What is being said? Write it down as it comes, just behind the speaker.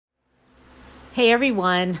Hey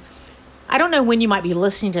everyone. I don't know when you might be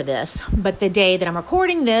listening to this, but the day that I'm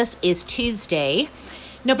recording this is Tuesday,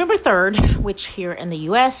 November 3rd, which here in the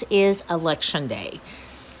U.S. is Election Day.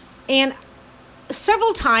 And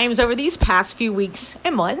several times over these past few weeks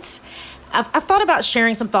and months, I've thought about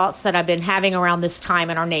sharing some thoughts that I've been having around this time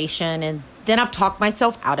in our nation, and then I've talked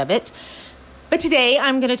myself out of it. But today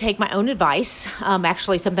I'm going to take my own advice,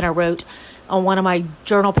 actually something I wrote on one of my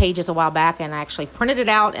journal pages a while back, and I actually printed it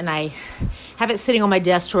out, and I have it sitting on my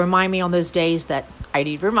desk to remind me on those days that I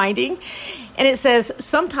need reminding. And it says,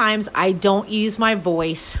 sometimes I don't use my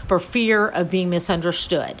voice for fear of being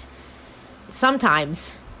misunderstood.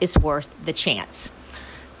 Sometimes it's worth the chance.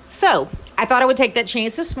 So I thought I would take that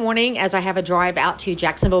chance this morning as I have a drive out to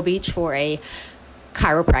Jacksonville Beach for a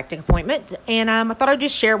chiropractic appointment. And I thought I'd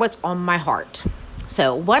just share what's on my heart.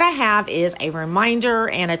 So what I have is a reminder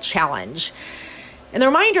and a challenge. And the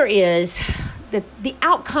reminder is that the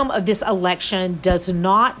outcome of this election does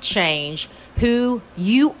not change who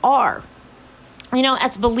you are. You know,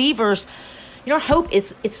 as believers, our hope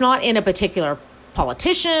it's not in a particular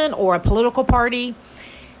politician or a political party.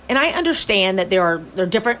 And I understand that there are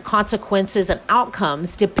different consequences and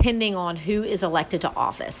outcomes depending on who is elected to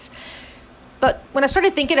office. But when I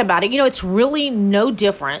started thinking about it, it's really no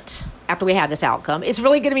different after we have this outcome. It's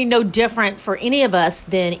really going to be no different for any of us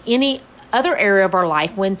than any other area of our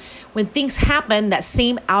life when things happen that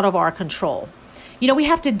seem out of our control. We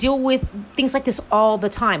have to deal with things like this all the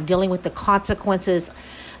time, dealing with the consequences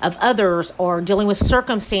of others or dealing with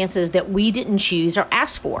circumstances that we didn't choose or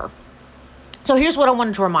ask for. So here's what I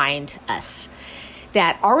wanted to remind us.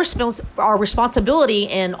 That our responsibility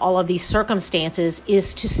in all of these circumstances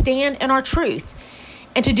is to stand in our truth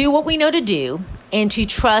and to do what we know to do and to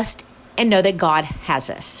trust and know that God has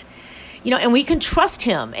us. And we can trust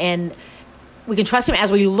Him, and we can trust Him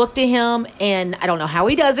as we look to Him, and I don't know how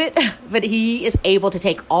He does it, but He is able to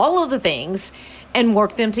take all of the things and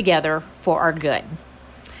work them together for our good.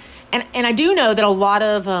 And I do know that a lot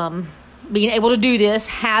of being able to do this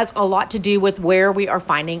has a lot to do with where we are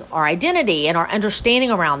finding our identity and our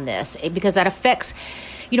understanding around this, because that affects,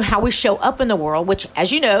 how we show up in the world, which,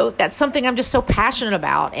 as you know, that's something I'm just so passionate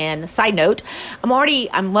about. And side note,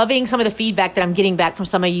 I'm loving some of the feedback that I'm getting back from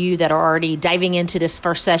some of you that are already diving into this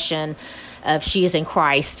first session of She is in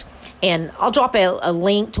Christ. And I'll drop a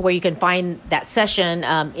link to where you can find that session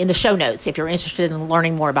in the show notes if you're interested in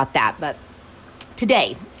learning more about that. But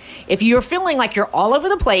today, if you're feeling like you're all over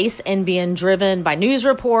the place and being driven by news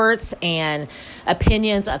reports and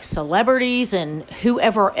opinions of celebrities and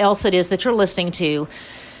whoever else it is that you're listening to,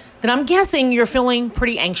 then I'm guessing you're feeling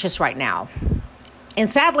pretty anxious right now.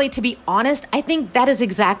 And sadly, to be honest, I think that is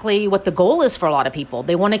exactly what the goal is for a lot of people.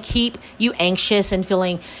 They want to keep you anxious and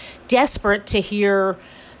feeling desperate to hear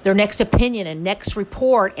their next opinion and next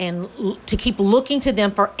report, and to keep looking to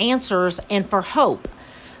them for answers and for hope.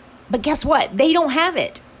 But guess what? They don't have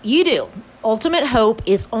it. You do. Ultimate hope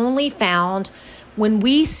is only found when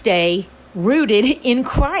we stay rooted in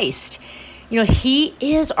Christ. He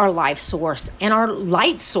is our life source and our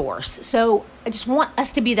light source. So I just want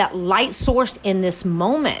us to be that light source in this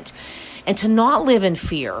moment and to not live in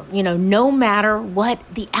fear, no matter what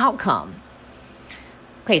the outcome.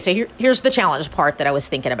 Okay, so here's the challenge part that I was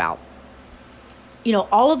thinking about.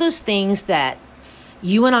 All of those things that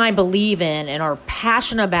you and I believe in and are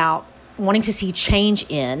passionate about wanting to see change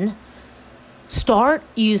in, start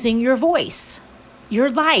using your voice, your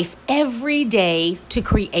life every day to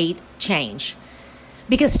create change.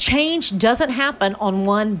 Because change doesn't happen on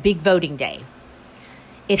one big voting day.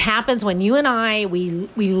 It happens when you and I, we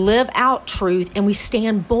live out truth and we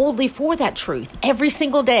stand boldly for that truth every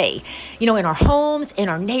single day, in our homes, in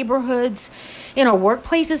our neighborhoods, in our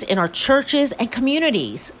workplaces, in our churches and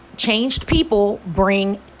communities. Changed people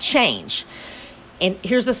bring change. And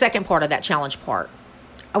here's the second part of that challenge part.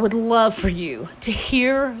 I would love for you to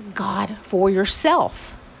hear God for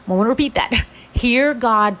yourself. I want to repeat that. Hear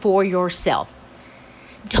God for yourself.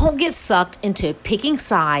 Don't get sucked into picking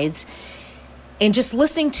sides and just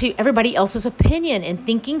listening to everybody else's opinion and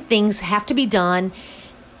thinking things have to be done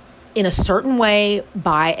in a certain way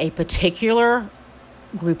by a particular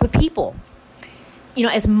group of people.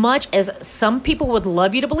 As much as some people would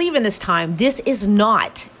love you to believe in this time, this is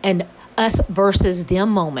not an us versus them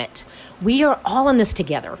moment. We are all in this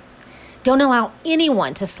together. Don't allow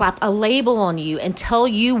anyone to slap a label on you and tell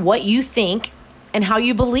you what you think and how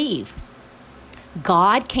you believe.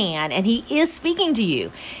 God can, and He is speaking to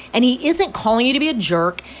you. And He isn't calling you to be a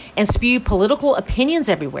jerk and spew political opinions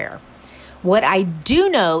everywhere. What I do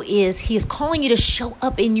know is he is calling you to show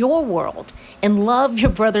up in your world and love your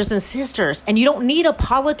brothers and sisters. And you don't need a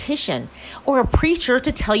politician or a preacher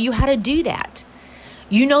to tell you how to do that.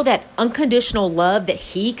 You know that unconditional love that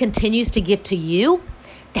he continues to give to you?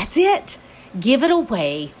 That's it. Give it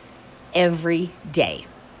away every day.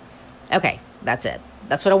 Okay, that's it.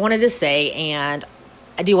 That's what I wanted to say. And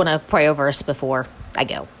I do want to pray over us before I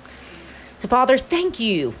go. So, Father, thank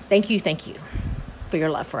you for your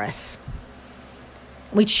love for us.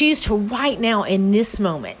 We choose to right now in this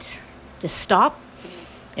moment to stop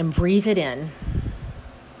and breathe it in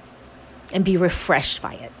and be refreshed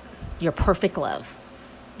by it. Your perfect love.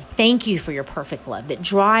 Thank you for your perfect love that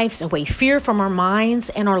drives away fear from our minds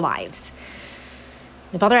and our lives.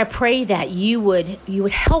 And Father, I pray that you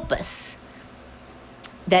would help us,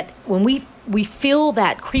 that when we feel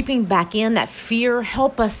that creeping back in, that fear,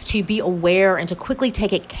 help us to be aware and to quickly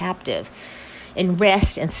take it captive and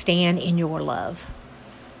rest and stand in your love.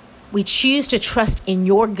 We choose to trust in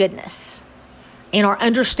your goodness and our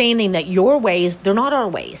understanding that your ways, they're not our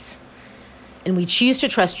ways. And we choose to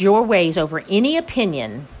trust your ways over any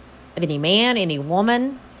opinion of any man, any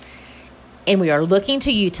woman. And we are looking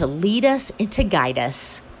to you to lead us and to guide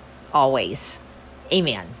us always.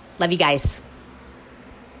 Amen. Love you guys.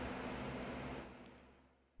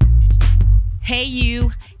 Hey,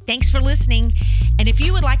 you. Thanks for listening. And if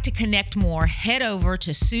you would like to connect more, head over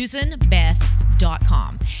to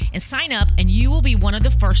SusanBeth.com and sign up, and you will be one of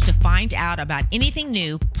the first to find out about anything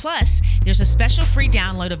new. Plus, there's a special free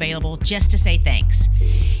download available just to say thanks.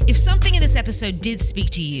 If something in this episode did speak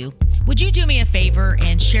to you, would you do me a favor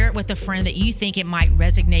and share it with a friend that you think it might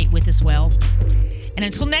resonate with as well? And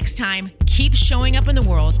until next time, keep showing up in the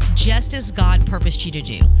world just as God purposed you to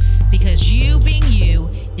do, because you being you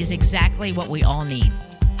is exactly what we all need.